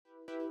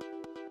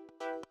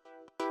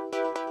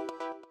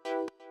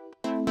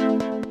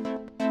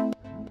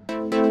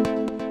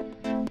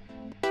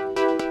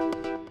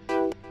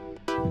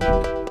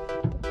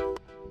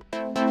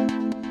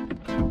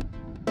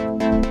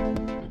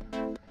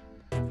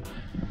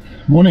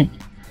Morning.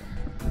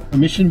 The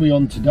mission we're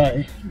on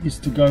today is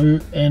to go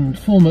and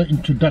film an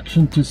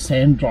introduction to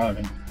sand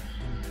driving.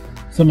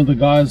 Some of the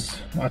guys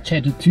I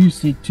chatted to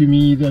said to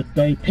me that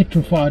they're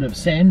petrified of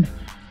sand.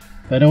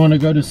 They don't want to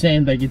go to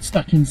sand, they get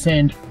stuck in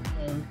sand.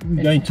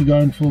 We're going to go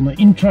and film an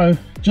intro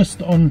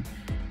just on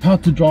how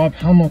to drive,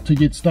 how not to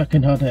get stuck,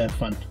 and how to have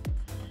fun.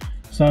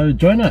 So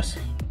join us,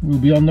 we'll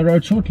be on the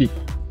road shortly.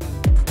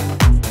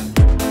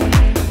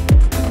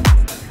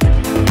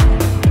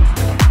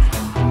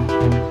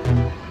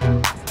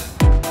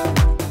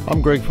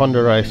 I'm Greg van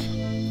der Reis.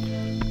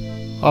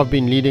 I've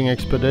been leading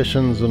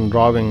expeditions and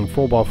driving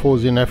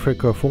 4x4s in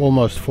Africa for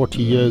almost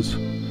 40 years.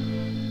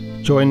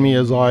 Join me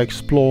as I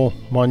explore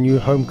my new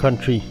home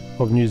country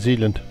of New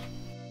Zealand.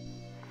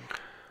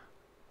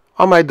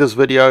 I made this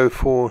video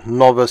for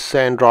novice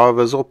sand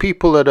drivers or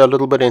people that are a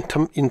little bit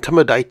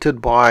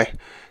intimidated by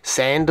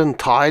sand and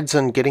tides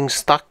and getting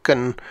stuck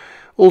and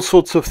all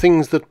sorts of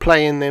things that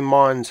play in their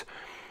minds.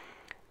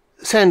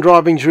 Sand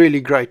driving is really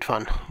great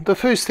fun. The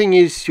first thing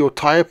is your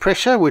tire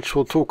pressure, which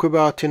we'll talk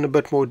about in a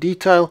bit more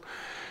detail.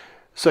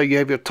 So you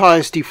have your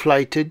tires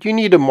deflated. You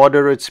need a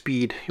moderate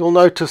speed. You'll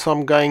notice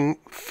I'm going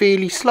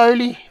fairly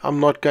slowly. I'm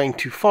not going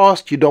too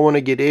fast. You don't want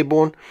to get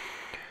airborne.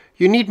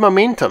 You need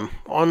momentum,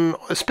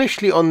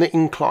 especially on the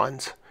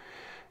inclines.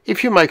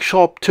 If you make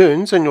sharp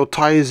turns and your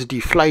tires are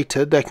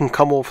deflated, they can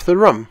come off the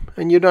rim,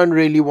 and you don't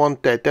really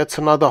want that. That's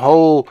another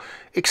whole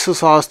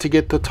exercise to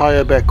get the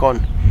tire back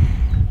on.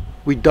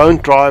 We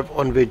don't drive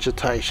on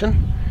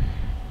vegetation,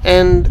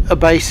 and a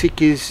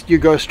basic is you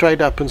go straight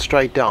up and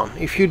straight down.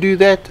 If you do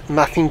that,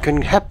 nothing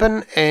can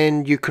happen,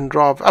 and you can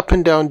drive up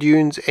and down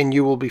dunes and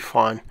you will be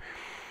fine.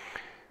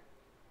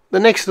 The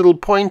next little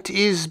point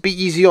is be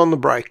easy on the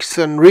brakes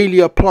and really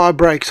apply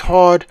brakes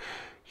hard.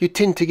 You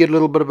tend to get a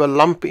little bit of a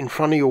lump in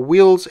front of your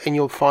wheels and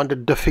you'll find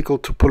it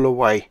difficult to pull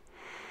away.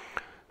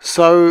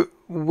 So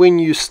when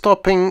you're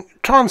stopping,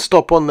 try and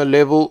stop on the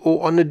level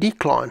or on a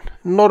decline,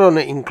 not on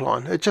an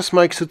incline. It just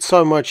makes it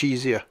so much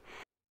easier.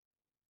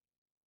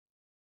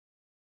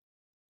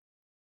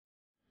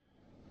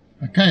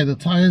 Okay, the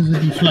tires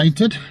are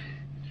deflated.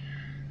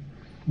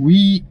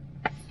 We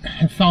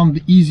have found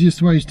the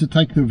easiest way is to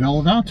take the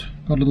valve out.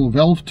 Got a little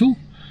valve tool,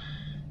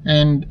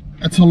 and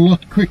it's a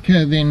lot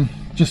quicker than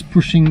just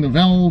pushing the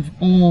valve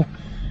or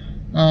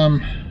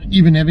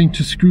even having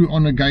to screw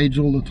on a gauge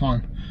all the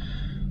time.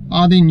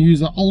 I then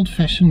use an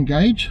old-fashioned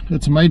gauge.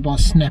 It's made by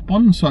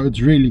Snap-on, so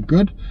it's really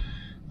good,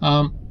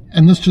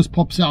 and this just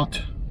pops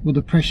out with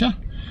the pressure.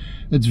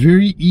 It's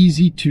very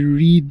easy to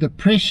read the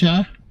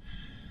pressure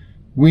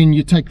when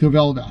you take the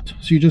valve out,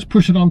 so you just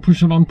push it on,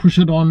 push it on, push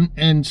it on,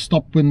 and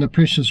stop when the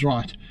pressure's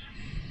right.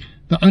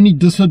 The only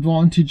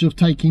disadvantage of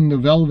taking the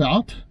valve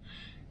out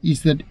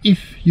is that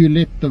if you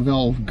let the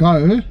valve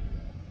go,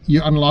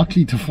 you're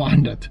unlikely to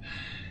find it,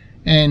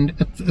 and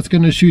it's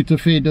going to shoot a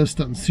fair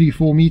distance,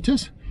 3-4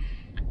 meters.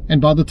 And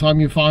by the time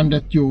you find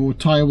it, your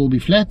tire will be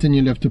flat and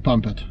you'll have to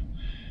pump it.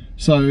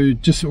 So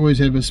just always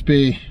have a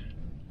spare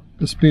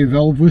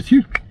valve with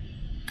you.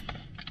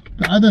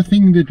 The other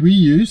thing that we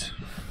use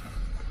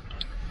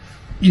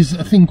is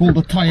a thing called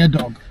a tire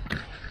dog.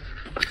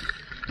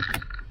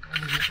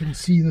 You can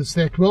see this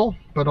that well,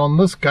 but on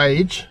this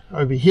gauge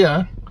over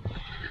here,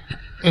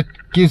 the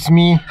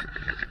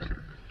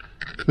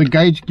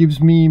gauge gives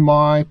me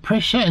my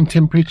pressure and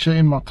temperature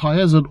in my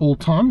tires at all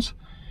times.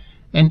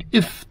 And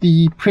if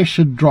the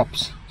pressure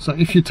drops, so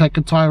if you take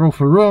a tire off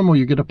a rim or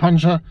you get a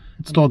puncture,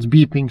 it starts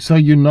beeping, so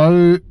you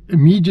know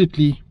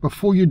immediately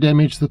before you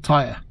damage the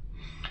tire.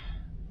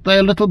 They're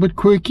a little bit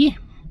quirky,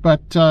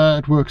 but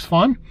it works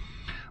fine.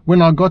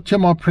 When I got here,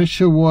 my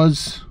pressure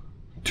was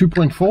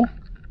 2.4,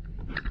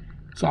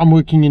 so I'm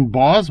working in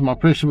bars. My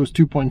pressure was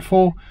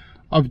 2.4.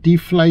 I've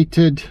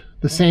deflated,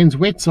 the sand's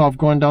wet, so I've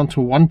gone down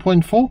to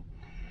 1.4.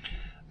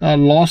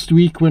 Last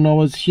week when I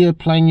was here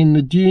playing in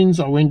the dunes,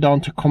 I went down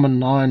to common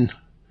 9.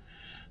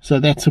 So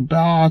that's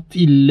about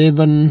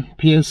 11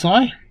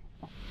 psi.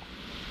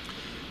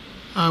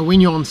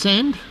 When you're on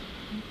sand,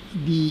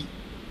 the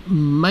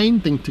main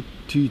thing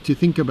to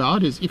think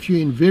about is if you're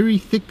in very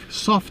thick,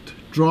 soft,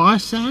 dry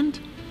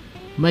sand,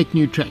 make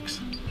new tracks.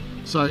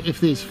 So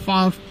if there's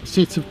 5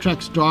 sets of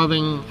tracks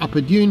driving up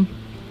a dune,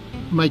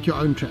 make your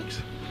own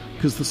tracks,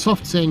 because the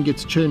soft sand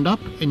gets churned up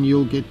and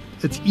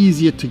it's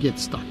easier to get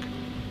stuck.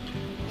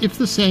 If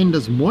the sand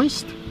is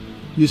moist,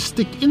 you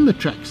stick in the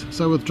tracks.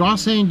 So with dry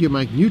sand, you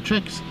make new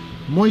tracks.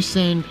 Moist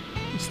sand,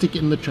 stick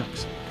in the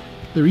tracks.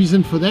 The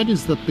reason for that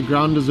is that the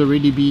ground has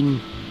already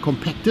been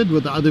compacted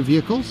with the other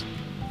vehicles.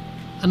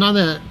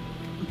 Another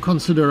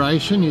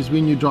consideration is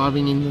when you're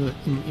driving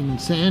in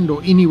sand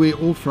or anywhere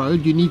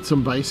off-road, you need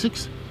some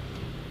basics.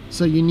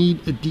 So you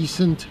need a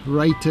decent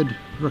rated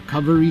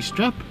recovery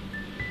strap.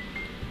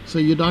 So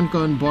you don't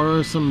go and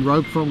borrow some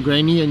rope from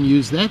granny and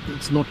use that.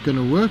 It's not going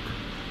to work.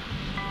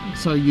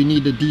 So you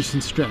need a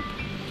decent strap.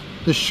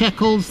 The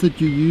shackles that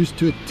you use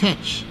to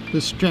attach the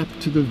strap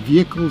to the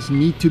vehicles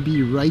need to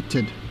be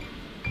rated.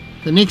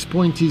 The next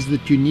point is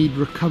that you need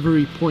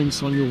recovery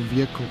points on your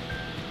vehicle.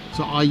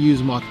 So I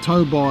use my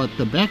tow bar at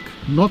the back,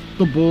 not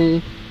the ball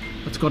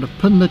It's got a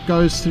pin that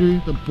goes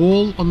through. The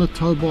ball on the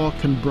tow bar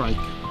can break.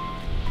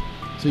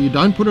 So you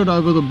don't put it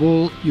over the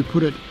ball, you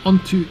put it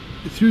onto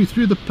through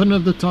the pin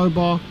of the tow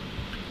bar,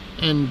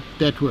 and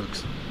that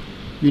works.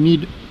 You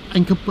need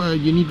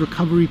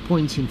recovery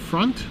points in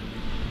front.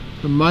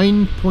 The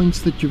main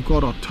points that you've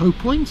got are tow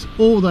points,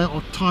 or they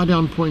are tie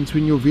down points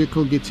when your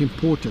vehicle gets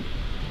imported.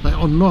 They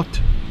are not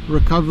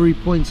recovery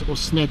points or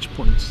snatch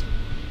points.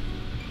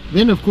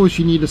 Then of course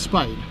you need a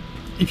spade.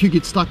 If you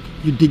get stuck,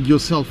 you dig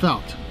yourself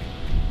out.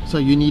 So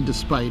you need a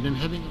spade. And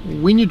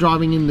when you're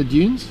driving in the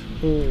dunes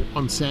or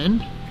on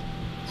sand,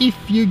 if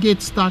you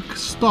get stuck,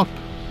 stop.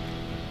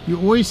 You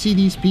always see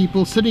these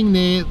people sitting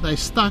there, they're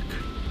stuck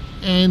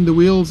and the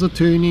wheels are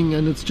turning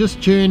and it's just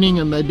churning,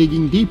 and they're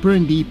digging deeper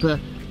and deeper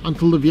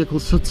until the vehicle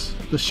sits,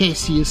 the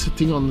chassis is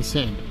sitting on the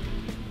sand.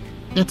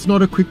 That's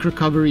not a quick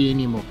recovery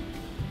anymore.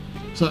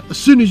 So as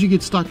soon as you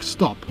get stuck,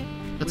 stop.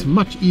 It's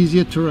much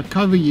easier to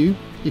recover you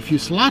if you're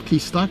slightly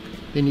stuck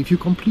than if you're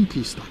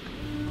completely stuck.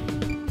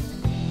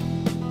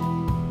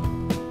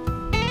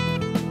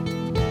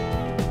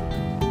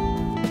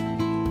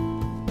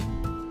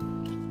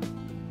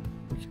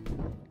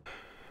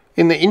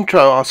 In the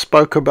intro I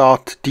spoke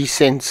about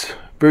descents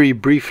very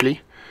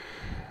briefly.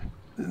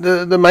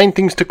 The main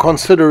things to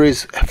consider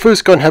is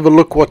first go and have a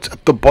look what's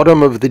at the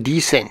bottom of the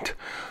descent.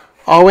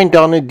 I went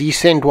down a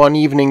descent one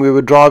evening, we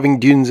were driving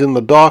dunes in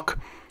the dark.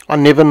 I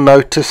never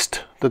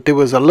noticed that there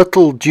was a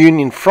little dune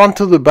in front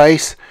of the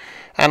base,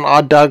 and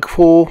I dug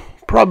for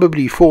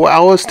probably 4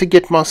 hours to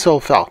get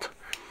myself out.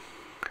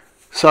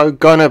 So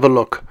go and have a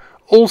look.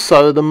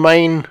 Also, the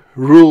main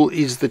rule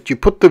is that you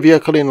put the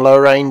vehicle in low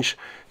range,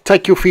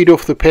 take your feet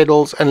off the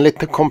pedals and let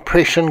the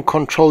compression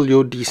control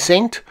your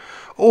descent,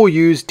 or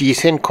use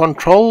descent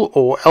control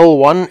or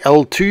L1,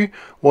 L2,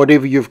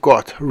 whatever you've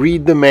got.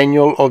 Read the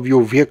manual of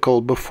your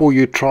vehicle before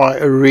you try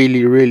a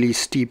really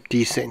steep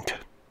descent.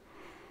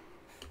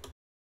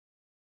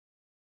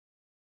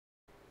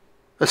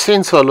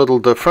 Ascents are a little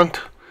different.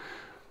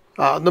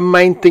 The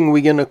main thing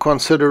we're going to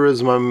consider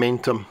is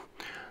momentum.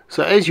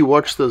 So as you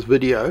watch this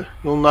video,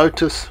 you'll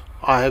notice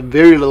I have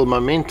very little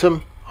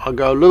momentum. I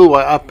go a little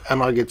way up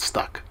and I get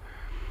stuck.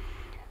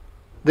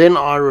 Then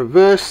I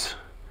reverse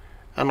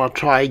and I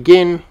try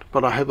again,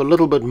 but I have a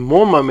little bit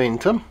more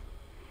momentum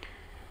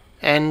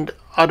and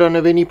I don't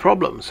have any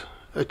problems.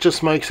 It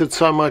just makes it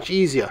so much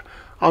easier.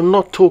 I'm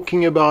not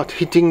talking about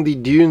hitting the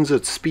dunes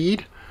at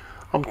speed.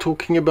 I'm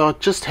talking about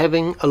just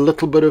having a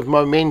little bit of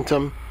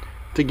momentum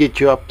to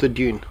get you up the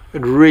dune.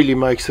 It really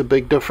makes a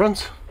big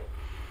difference.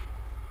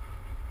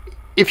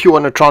 If you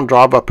want to try and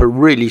drive up a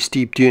really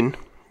steep dune,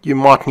 you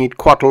might need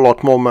quite a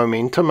lot more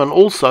momentum. And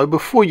also,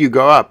 before you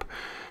go up,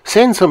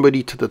 send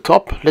somebody to the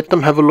top, let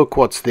them have a look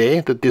what's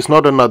there, that there's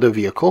not another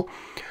vehicle.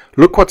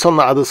 Look what's on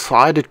the other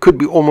side. It could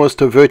be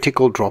almost a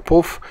vertical drop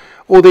off,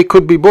 or there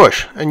could be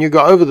bush, and you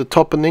go over the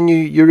top and then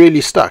you're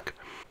really stuck.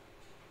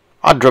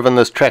 I'd driven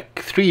this track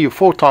 3 or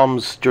 4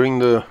 times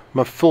during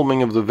my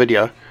filming of the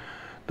video.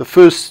 The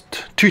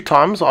first 2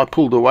 times I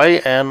pulled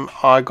away and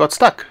I got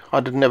stuck. I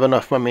didn't have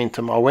enough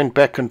momentum. I went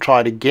back and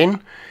tried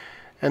again,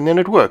 and then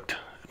it worked.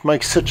 It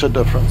makes such a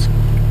difference.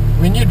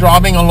 When you're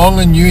driving along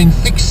and you're in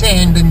thick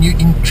sand and you're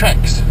in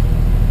tracks,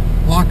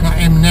 like I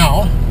am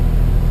now,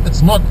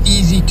 it's not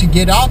easy to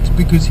get out,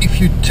 because if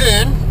you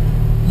turn,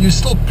 you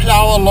still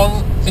plow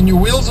along and your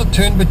wheels are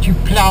turned, but you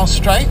plow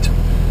straight.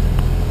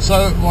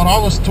 So what I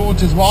was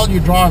taught is, while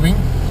you're driving,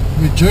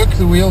 you jerk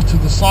the wheel to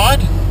the side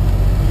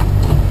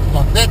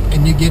like that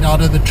and you get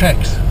out of the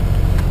tracks.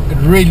 It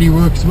really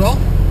works well.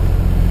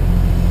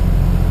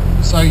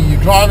 So you're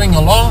driving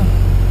along,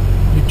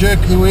 you jerk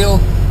the wheel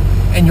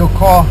and your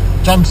car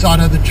jumps out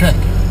of the track.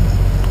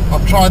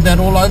 I've tried that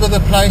all over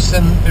the place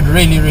and it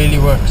really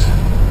works.